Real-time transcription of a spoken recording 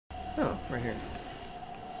Oh, right here.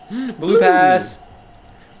 Blue pass.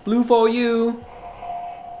 Blue for you.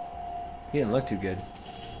 He didn't look too good.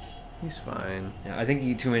 He's fine. Yeah, I think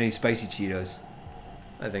he ate too many spicy Cheetos.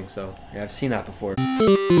 I think so. Yeah, I've seen that before.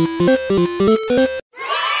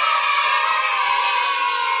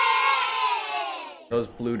 Those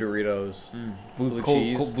blue Doritos. Blue cold,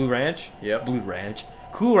 cheese. Blue ranch? Yep. Blue ranch.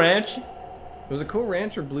 Cool ranch? Was it Cool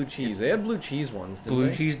Ranch or blue cheese? They had blue cheese ones, didn't Blue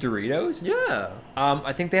they? cheese Doritos? Yeah.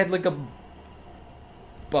 I think they had like a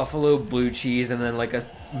buffalo blue cheese and then like a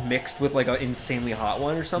mixed with like an insanely hot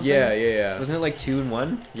one or something. Yeah. Wasn't it like 2 in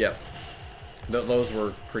 1? Yep. Those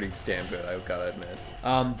were pretty damn good, I gotta admit.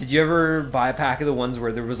 Did you ever buy a pack of the ones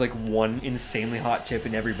where there was like one insanely hot chip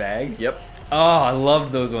in every bag? Yep. Oh, I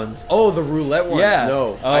loved those ones. Oh, the roulette ones. Yeah.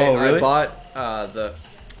 No. Oh, really? I bought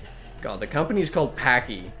the company's called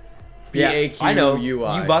Packy. P-A-Q-U-I. I know. You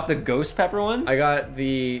bought the ghost pepper ones? I got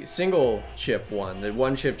the single chip one, the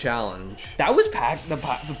one chip challenge. That was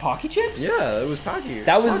the Pocky chips? Yeah, it was Packy.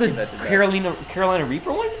 That was Packy the that did that. Carolina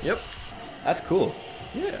Reaper one? Yep. That's cool.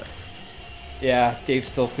 Yeah. Yeah, Dave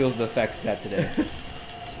still feels the effects of that today.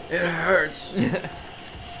 It hurts.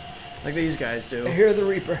 Like these guys do. I hear the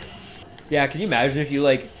Reaper. Yeah, can you imagine if you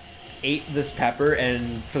like ate this pepper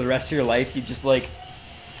and for the rest of your life you just like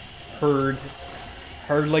heard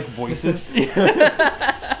like voices?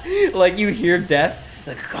 Like you hear death,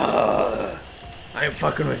 like I am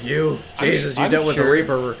fucking with you. Jesus, you I'm dealt with sure, a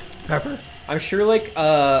Reaper pepper. I'm sure like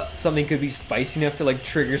something could be spicy enough to like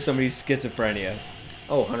trigger somebody's schizophrenia.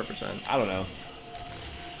 Oh, 100%. I don't know.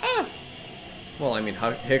 Well, I mean,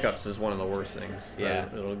 hiccups is one of the worst things Yeah.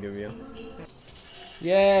 that it'll give you.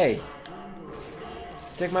 Yay!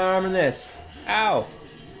 Stick my arm in this. Ow!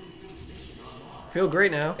 Feel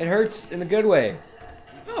great now. It hurts in a good way.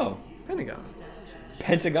 Oh. Pentagon.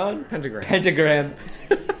 Pentagon? Pentagram. Pentagram.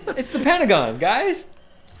 It's the Pentagon, guys!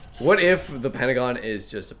 What if the Pentagon is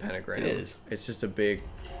just a pentagram? It is. It's just a big...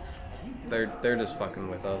 They're just fucking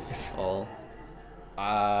with us all.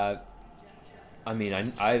 I mean,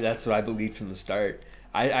 I that's what I believed from the start.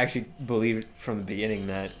 I actually believed from the beginning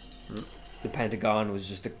that the Pentagon was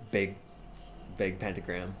just a big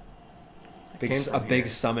pentagram. Big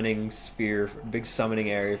summoning sphere, big summoning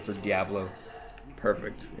area for Diablo.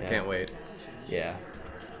 Perfect. Yeah. I can't wait. Yeah.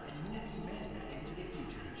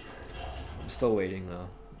 I'm still waiting though.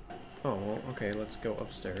 Oh, well, okay, let's go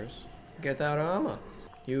upstairs. Get that armor.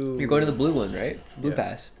 You're going to the blue one, right? Blue Yeah.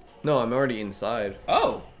 pass. No, I'm already inside.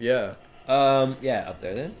 Oh. Yeah. Yeah, up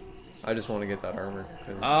there then. I just want to get that armor.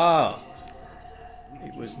 Oh.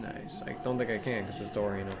 It was nice. I don't think I can because this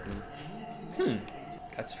door ain't open.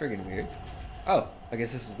 That's friggin' weird. Oh, I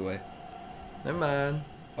guess this is the way. Never mind.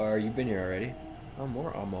 Or you've been here already. Oh,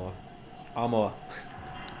 more armor. Armor.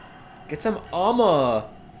 Get some armor.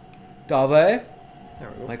 Dave. There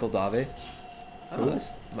we go. Michael Dave. Oh, Who?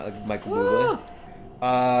 that's Michael Bublé.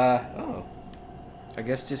 Oh. I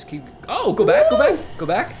guess just keep... Oh, go back, go back, go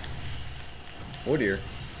back. Oh dear.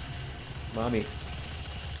 Mommy.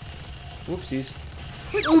 Whoopsies.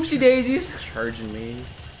 Oopsie daisies. Charging me.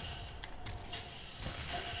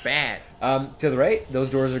 Bad. To the right, those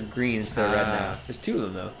doors are green instead of red now. Ah. There's 2 of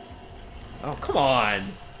them though. Oh, come on.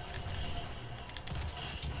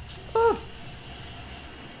 Oh.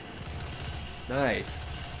 Nice.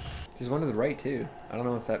 There's one to the right too. I don't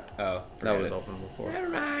know if that... Oh, That forget was it. open before. Never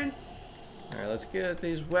mind. Alright, let's get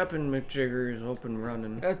these weapon McJiggers open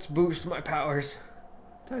running. Let's boost my powers.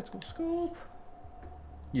 Tactical scope.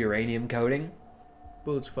 Uranium coating.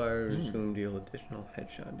 Bullets fired or zoomed deal additional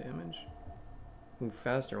headshot damage. Move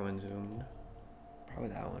faster when zoomed. Probably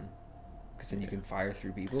that one. Because then you can fire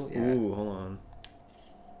through people. Yeah. Ooh, hold on.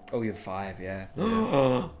 Oh, you have 5, yeah.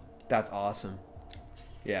 That's awesome.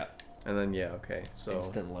 Yeah. And then, yeah, okay. So,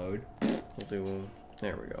 Instant load. we'll do...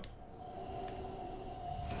 There we go.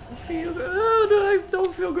 I feel good. Oh, I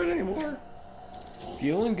don't feel good anymore.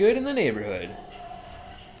 Feeling good in the neighborhood.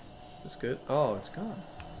 It's good. Oh, it's gone.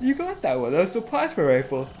 You got that one. That was the plasma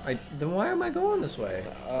rifle. Then why am I going this way?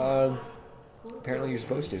 Apparently you're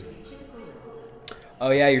supposed to. Oh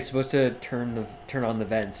yeah, you're supposed to turn on the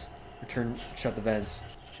vents. Or shut the vents.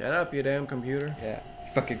 Shut up, you damn computer. Yeah.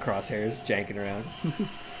 Fucking crosshairs janking around.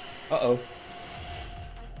 Uh-oh.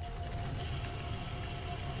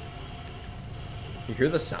 You hear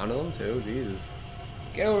the sound of them too? Jesus.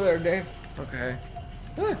 Get over there, Dave. Okay.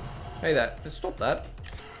 Ah, hey, stop that.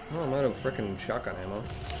 Oh, I'm out of frickin' shotgun ammo.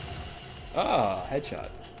 Ah, headshot.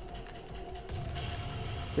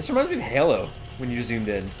 This reminds me of Halo when you zoomed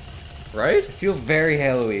in. Right? It feels very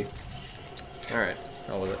Halo-y. Alright,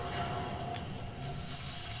 hell with it.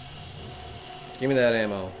 Give me that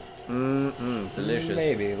ammo. Delicious.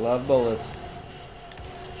 Maybe. Love bullets.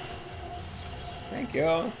 Thank you.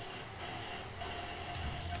 I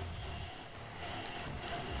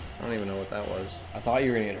don't even know what that was. I thought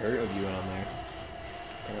you were gonna get hurt if you went on there.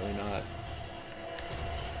 Apparently not.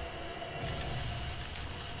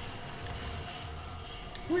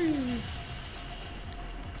 Whee!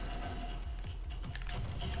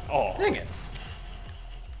 Oh, Dang it.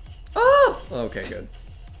 Oh! Okay, good.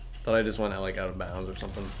 Thought I just went out, like, out of bounds or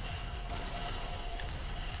something.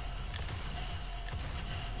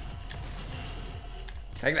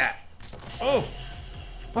 Take that. Oh,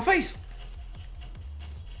 my face.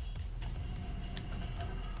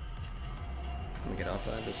 Let me get off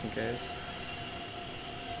that just in case.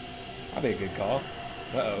 That'd be a good call.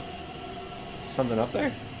 Uh-oh. Something up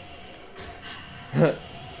there?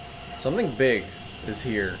 Something big is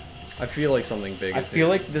here. I feel like something big I is feel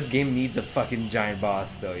here. like this game needs a fucking giant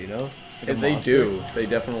boss, though, you know? Like a They monster. do. They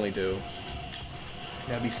definitely do.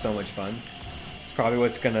 That'd be so much fun. It's probably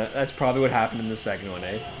what's gonna. That's probably what happened in the second one,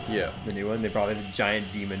 eh? Yeah. The new one. They probably had a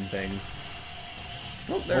giant demon thing.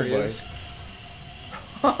 Oh, there he boy. is.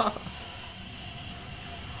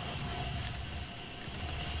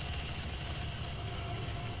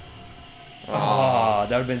 Oh,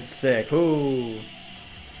 that would have been sick. Ooh.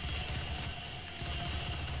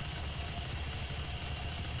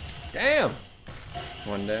 Damn.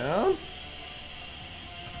 One down.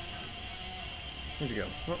 Where'd you go?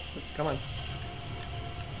 Oh, come on.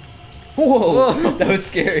 Whoa, that was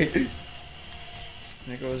scary.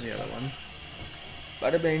 There goes the other one.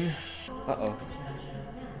 Bada bing. Uh-oh.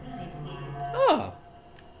 Oh.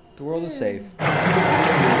 The world is safe.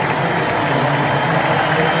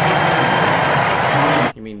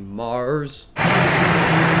 You mean Mars?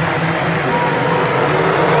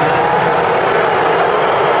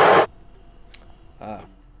 Ah.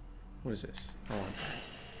 What is this? Hold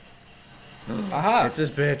on. Aha. It's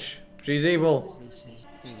this bitch. She's evil.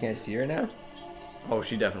 You can't see her now? Oh,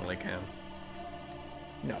 she definitely can.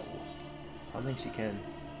 No. I don't think she can.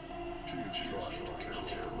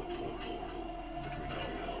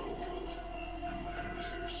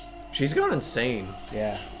 She's gone insane.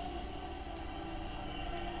 Yeah.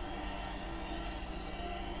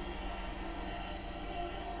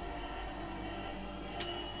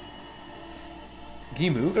 Can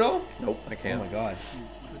you move at all? Nope, I Oh can't. my god.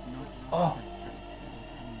 Oh.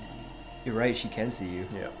 You're right, she can see you.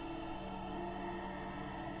 Yeah.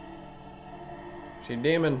 She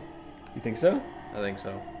demon. You think so? I think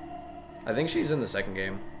so. I think she's in the second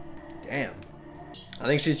game. Damn. I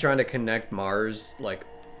think she's trying to connect Mars, like,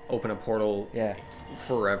 open a portal Yeah.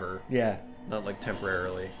 forever, Yeah. not like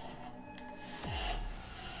temporarily.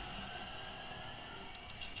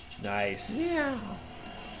 Nice. Yeah.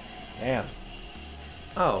 Damn.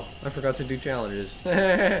 Oh, I forgot to do challenges.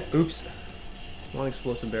 Oops. One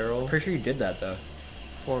explosive barrel. Pretty sure you did that though.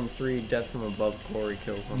 Form 3, death from above, glory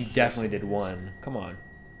kills. You definitely did one. Come on.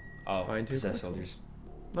 Oh, Find two possessed collectibles. soldiers.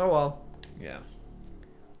 Oh well. Yeah.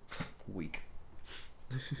 Weak.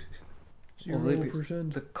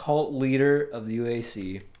 0%. The cult leader of the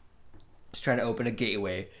UAC is trying to open a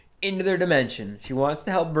gateway into their dimension. She wants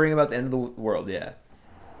to help bring about the end of the world, yeah.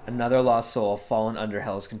 Another lost soul fallen under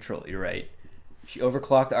Hell's control, you're right. She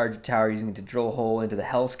overclocked the Argent Tower using it to drill a hole into the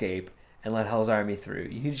Hellscape and let Hell's army through.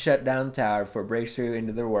 You need to shut down the tower before it breaks through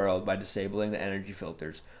into their world by disabling the energy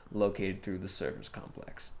filters located through the servers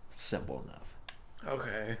complex. Simple enough.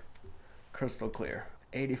 Okay. Crystal clear.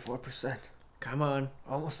 84%. Come on.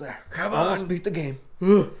 Almost there. Come Almost on. beat the game.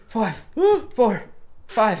 5, 4,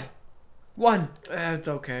 5, 1. It's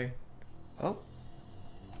okay. Oh.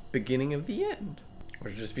 Beginning of the end. Or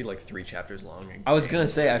it'd just be like 3 chapters long. I was gonna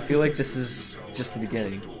say, I feel like this is just the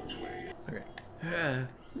beginning. Okay.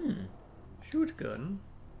 Shoot gun.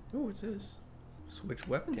 Oh, what's this? Switch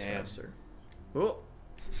weapons Damn. faster. Oh.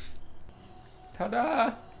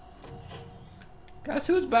 Ta-da! Guess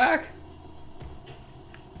who's back?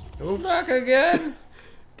 Oops. Back again!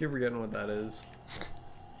 Keep forgetting what that is.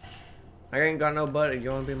 I ain't got no buddy. You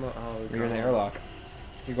wanna be my... Oh, You're in the God. airlock.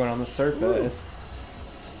 You're going on the surface.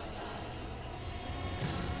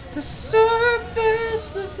 The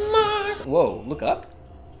surface of Mars. Whoa, look up.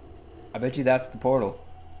 I bet you that's the portal.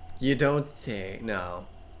 You don't think... No.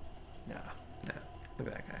 Nah. No. Look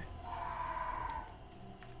at that guy.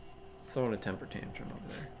 Throwing a temper tantrum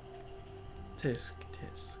over there. Tisk,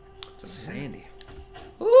 tisk. It's over here. Sandy.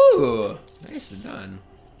 Ooh, nicely done.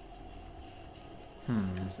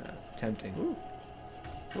 What's that? Tempting. Ooh.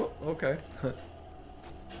 Oh, okay.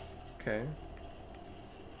 Okay.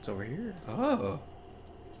 It's over here. Oh.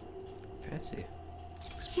 Fancy.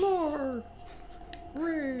 Explore!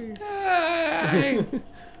 Hooray! Hey!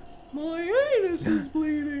 My anus is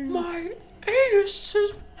bleeding! My anus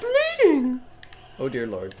is bleeding! Oh dear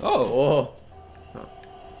lord. Oh.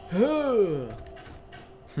 Oh.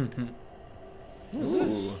 What's Ooh.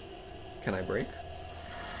 this? Can I break?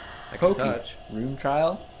 I can Pokey. touch. Room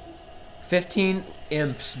trial. 15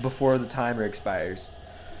 imps before the timer expires.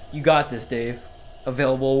 You got this, Dave.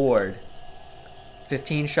 Available award.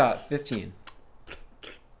 15 shot. 15.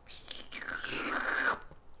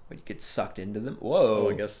 But you get sucked into them. Whoa. Oh,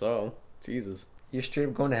 I guess so. Jesus. You're straight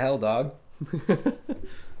up going to hell, dog.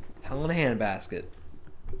 Hell in a handbasket.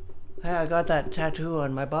 Hey, I got that tattoo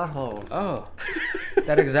on my butthole. Oh.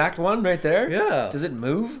 That exact one right there? Yeah. Does it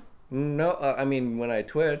move? No, I mean when I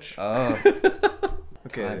twitch. Oh.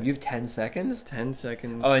 Okay. Time. You have 10 seconds? 10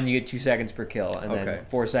 seconds. Oh, and you get 2 seconds per kill, and Okay. then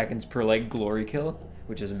 4 seconds per, like, glory kill,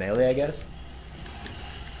 which is melee, I guess.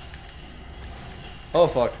 Oh,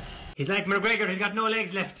 fuck. He's like McGregor, he's got no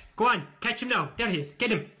legs left. Go on, catch him now. There he is.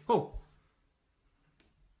 Get him. Oh.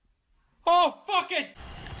 Oh, fuck it!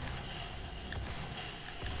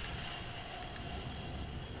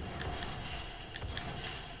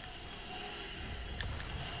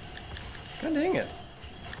 God dang it.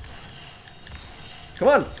 Come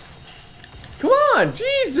on. Come on,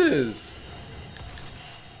 Jesus.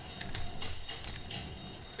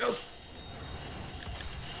 Go.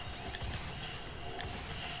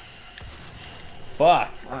 Fuck.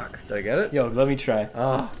 Fuck. Did I get it? Yo, let me try.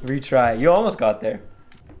 Oh, Retry. You almost got there.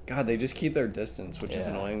 God, they just keep their distance, which is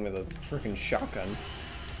Yeah. annoying with a freaking shotgun.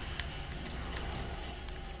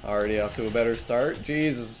 Already off to a better start.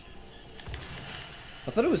 Jesus.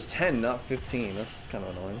 I thought it was 10, not 15. That's kind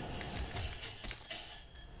of annoying.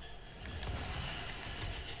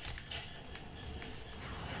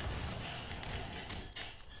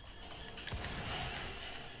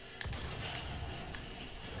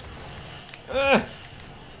 Ugh.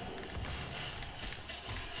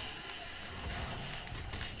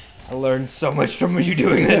 I learned so much from you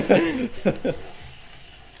doing this.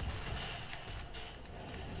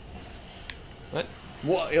 What?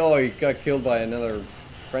 What? Oh, he got killed by another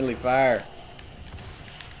friendly fire.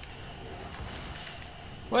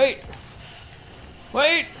 Wait.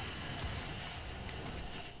 Wait.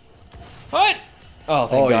 What? Oh,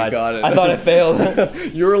 thank Oh, God. you got it. I thought I failed.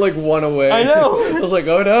 You were like one away. I know. I was like,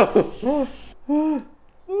 oh no.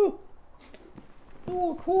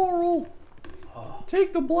 Oh, Coral.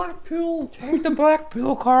 Take the black pill. Take the black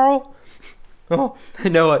pill, Carl. Oh,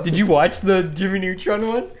 Noah, did you watch the Jimmy Neutron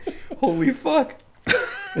one? Holy fuck.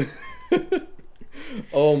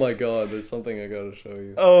 Oh my God, there's something I gotta show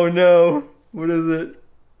you. Oh no. What is it?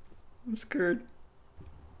 I'm scared.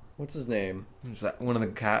 What's his name? Is that one of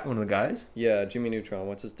the guys? Yeah, Jimmy Neutron.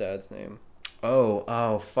 What's his dad's name?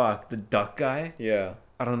 Oh, fuck. The duck guy? Yeah.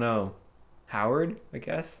 I don't know. Howard, I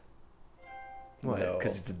guess? What? No.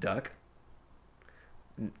 Because it's a duck?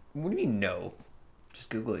 What do you mean no? Just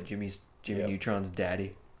Google it. Jimmy Yep. Neutron's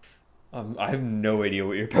daddy. I have no idea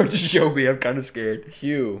what you're about to show me. I'm kind of scared.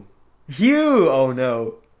 Hugh. Hugh! Oh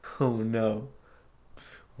no. Oh no.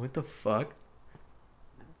 What the fuck?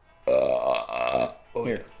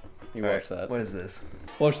 Here, you watch that. What is this?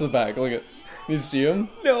 Watch the back. Look at. You see him?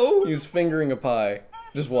 No. He's fingering a pie.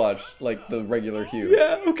 Just watch, like the regular Hugh.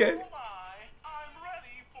 Yeah, okay. I'm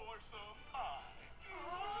ready for some pie.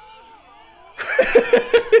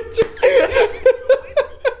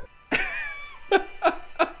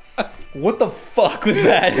 What the fuck was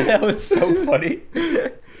that? That was so funny.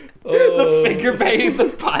 The finger banging the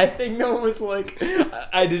pie thing, no one was like,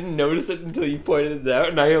 I didn't notice it until you pointed it out,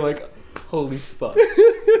 and now you're like, holy fuck.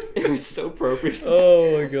 It was so appropriate.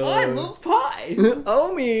 Oh my God. I love pie.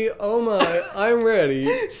 Oh me, oh my, I'm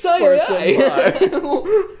ready So for am some I.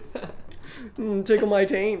 pie. Tickle my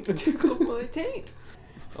taint. Tickle my taint.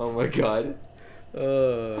 Oh my God. How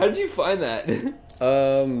Uh, did you find that?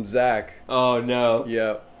 Zach. Oh no.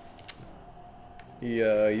 Yeah.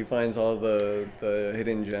 He finds all the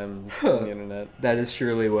hidden gems on the internet. That is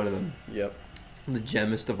surely one of them. Yep. The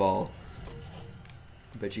gemmest of all.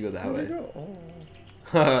 I bet you go that Where'd way. it go?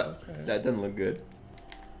 Oh, That doesn't look good.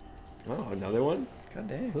 Oh, another one? God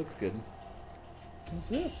damn. Looks good. What's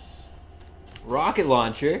this? Rocket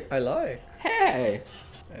launcher. I like. Hey.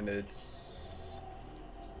 And it's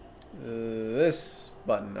this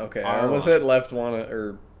button. Okay, I R almost one. hit left one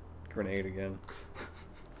or grenade again.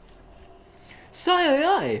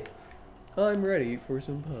 Sigh. I'm ready for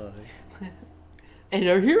some pie. And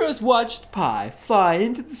our heroes watched pie fly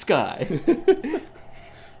into the sky.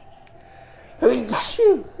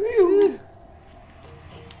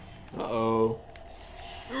 Uh-oh.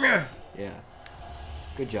 Yeah.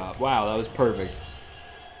 Good job. Wow, that was perfect.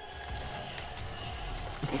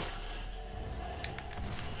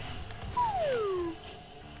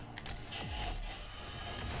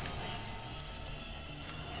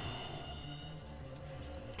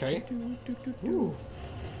 Okay. Ooh.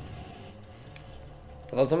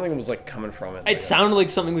 I thought something was like coming from it. It sounded like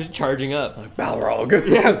something was charging up. Like Balrog.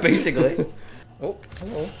 Yeah, basically. Oh,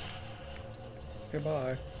 hello.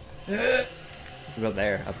 Goodbye. What about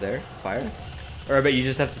there? Up there? Fire? Or I bet you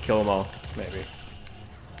just have to kill them all. Maybe.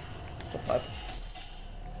 What?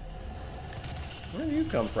 Where do you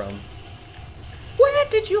come from? Where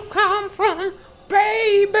did you come from,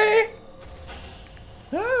 baby?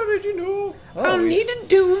 How did you know? I needed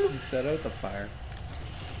doom. He set out the fire.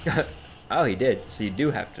 Oh, he did. So you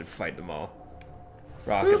do have to fight them all.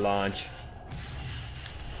 Rocket launch.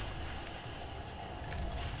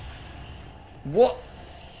 What?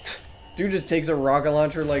 Dude just takes a rocket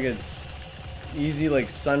launcher like it's easy, like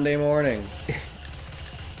Sunday morning.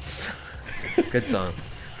 Good song.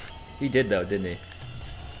 He did though, didn't he?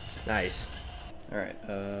 Nice. Alright,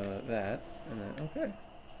 that, and then, okay.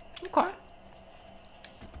 Okay.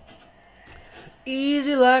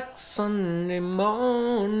 Easy like Sunday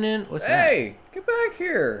morning. What's Hey, get back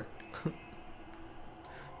here. that?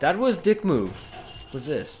 That was dick move. What's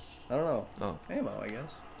this? I don't know. Oh, Ammo, I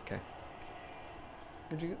guess. okay.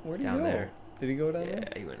 Where'd he Down go? there. Did he go down Yeah,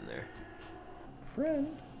 there? he went in there. Friend.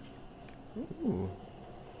 Ooh.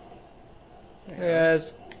 Hang on.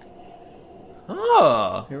 Yes.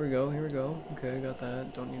 Oh. Here we go, here we go. Okay, got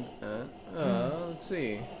that. Don't need that. Let's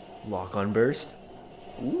see. Lock on burst.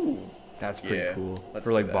 Ooh. That's pretty Yeah, cool. let's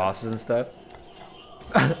For do like that. bosses and stuff.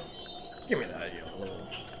 Give me that, you little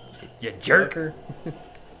You jerk. jerker.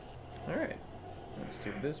 Alright. Let's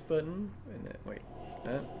do this button. And then, wait.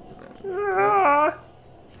 That.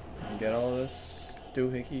 And get all this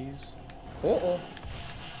doohickeys. Uh-oh.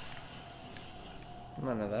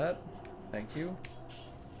 None of that. Thank you.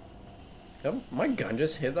 Yep, my gun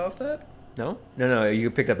just hit off that? No? No, you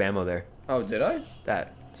picked up ammo there. Oh, did I?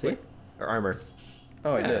 That. See? Wait. Or armor.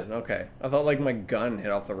 Oh, I Yeah. did. Okay. I thought like my gun hit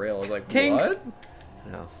off the rail. I was like, Tink. what?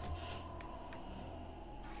 No.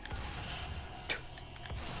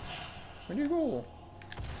 Where'd you go?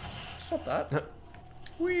 Stop that.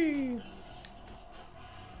 Whee!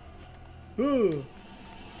 Ugh.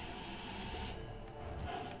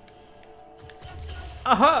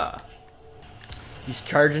 Aha! He's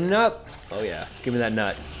charging it up. Oh yeah. Give me that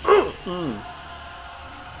nut.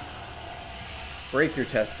 Break your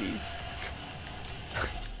testes.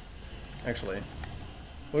 Actually.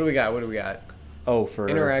 What do we got? What do we got? Oh, for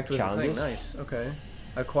Interact with challenges? the thing. Nice. Okay.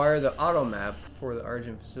 Acquire the auto map for the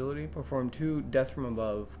Argent facility. Perform 2 death from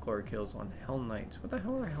above glory kills on Hell Knights. What the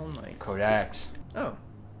hell are Hell Knights? Kodaks. Oh.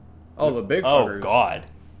 Oh, the big Oh fuckers. god.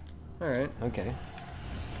 Alright. Okay.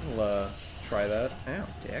 We'll try that. Ow,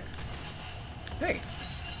 dick. Hey.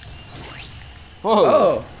 Whoa.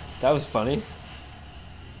 Oh. That was funny.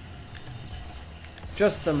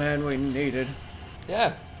 Just the man we needed.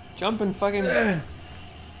 Yeah. Jump and fucking.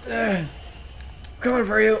 Coming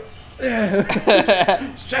for you.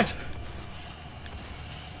 Shit.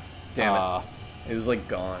 Damn it. It was like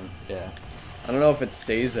gone. Yeah. I don't know if it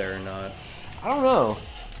stays there or not. I don't know.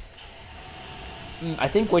 I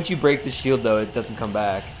think once you break the shield, though, it doesn't come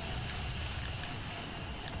back.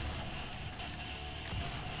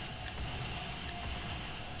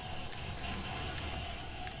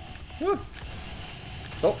 Whew.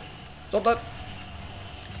 Stop. Stop that.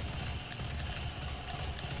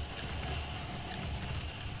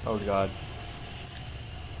 Oh god.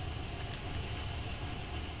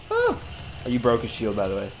 Ah. Oh, you broke his shield, by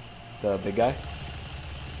the way. The big guy.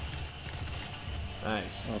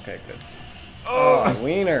 Nice. Okay, good. Oh,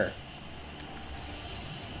 wiener.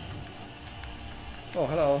 Oh,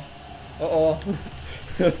 hello. Uh-oh.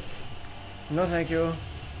 No, thank you.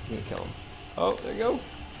 You can kill him. Oh, there you go.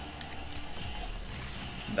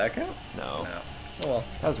 Did that count? No. No. Oh, well.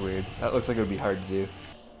 That was weird. That looks like it would be hard to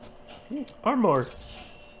do. Armor.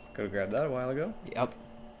 Could have grabbed that a while ago. Yep.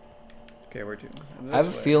 Okay, where to? I have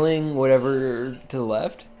a feeling whatever to the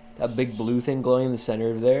left, that big blue thing glowing in the center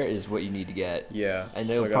of there is what you need to get. Yeah. And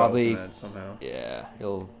so it'll I gotta probably open that somehow. yeah,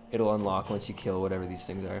 it'll unlock once you kill whatever these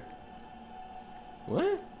things are.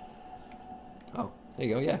 What? Oh, there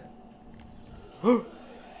you go. Yeah.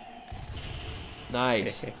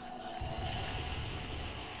 Nice.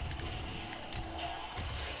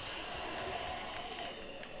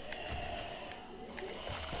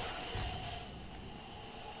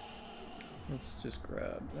 Let's just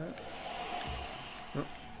grab that.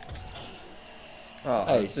 Oh,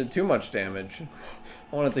 Nice. it did too much damage.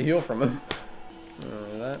 I wanted to heal from him.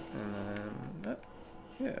 That, and then that.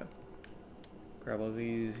 Yeah. Grab all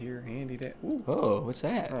these here, handy day. Ooh. Oh, what's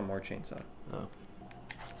that? Oh, more chainsaw. Oh.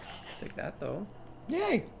 Take that, though.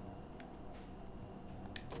 Yay.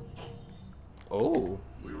 Oh.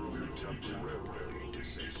 We're only temporarily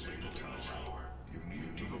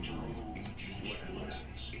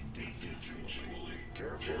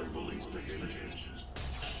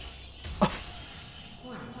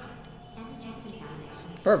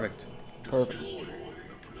Perfect. Perfect.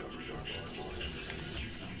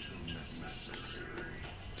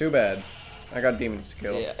 Too bad. I got demons to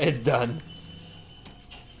kill. Yeah, it's done.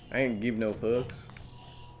 I ain't give no fucks.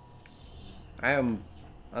 I don't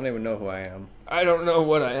even know who I am. I don't know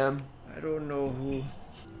what I am. I don't know who.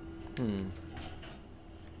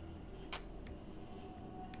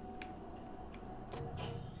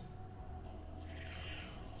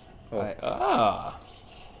 Oh.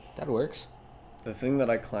 That works. The thing that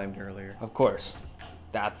I climbed earlier. Of course.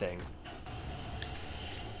 That thing.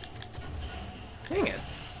 Dang it.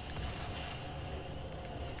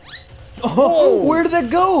 Oh, where did that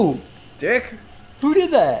go? Dick? Who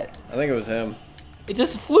did that? I think it was him. It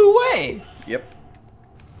just flew away. Yep.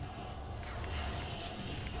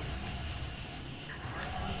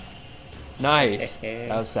 Nice.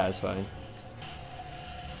 That was satisfying.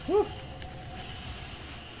 Woo.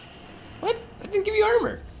 What? I didn't give you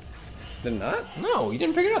armor. Did not? No, you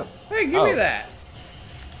didn't pick it up. Hey, give me that.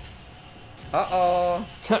 Uh-oh.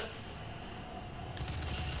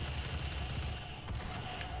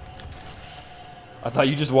 I thought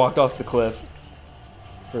you just walked off the cliff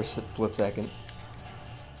for a split second.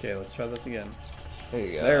 Okay, let's try this again. There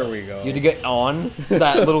you go. There we go. You had to get on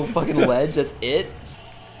that little fucking ledge. That's it.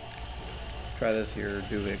 Try this here,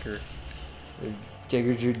 doohicker.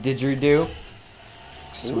 Didgeridoo.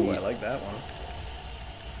 Sweet. Ooh, I like that one.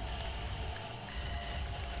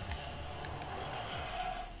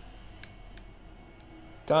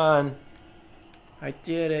 Done. I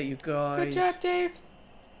did it, you guys. Good job, Dave.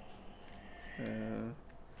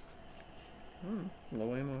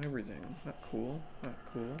 Low ammo, everything. Not cool. Not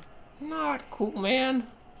cool. Not cool, man.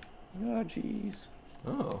 Oh, jeez.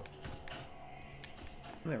 Oh.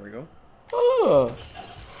 There we go. Oh.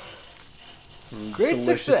 Great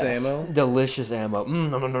Delicious success. ammo. Delicious ammo.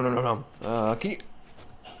 No. Can you?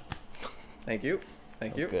 Thank you.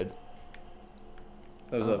 Thank you. That's good.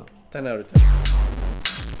 That was a 10 out of 10.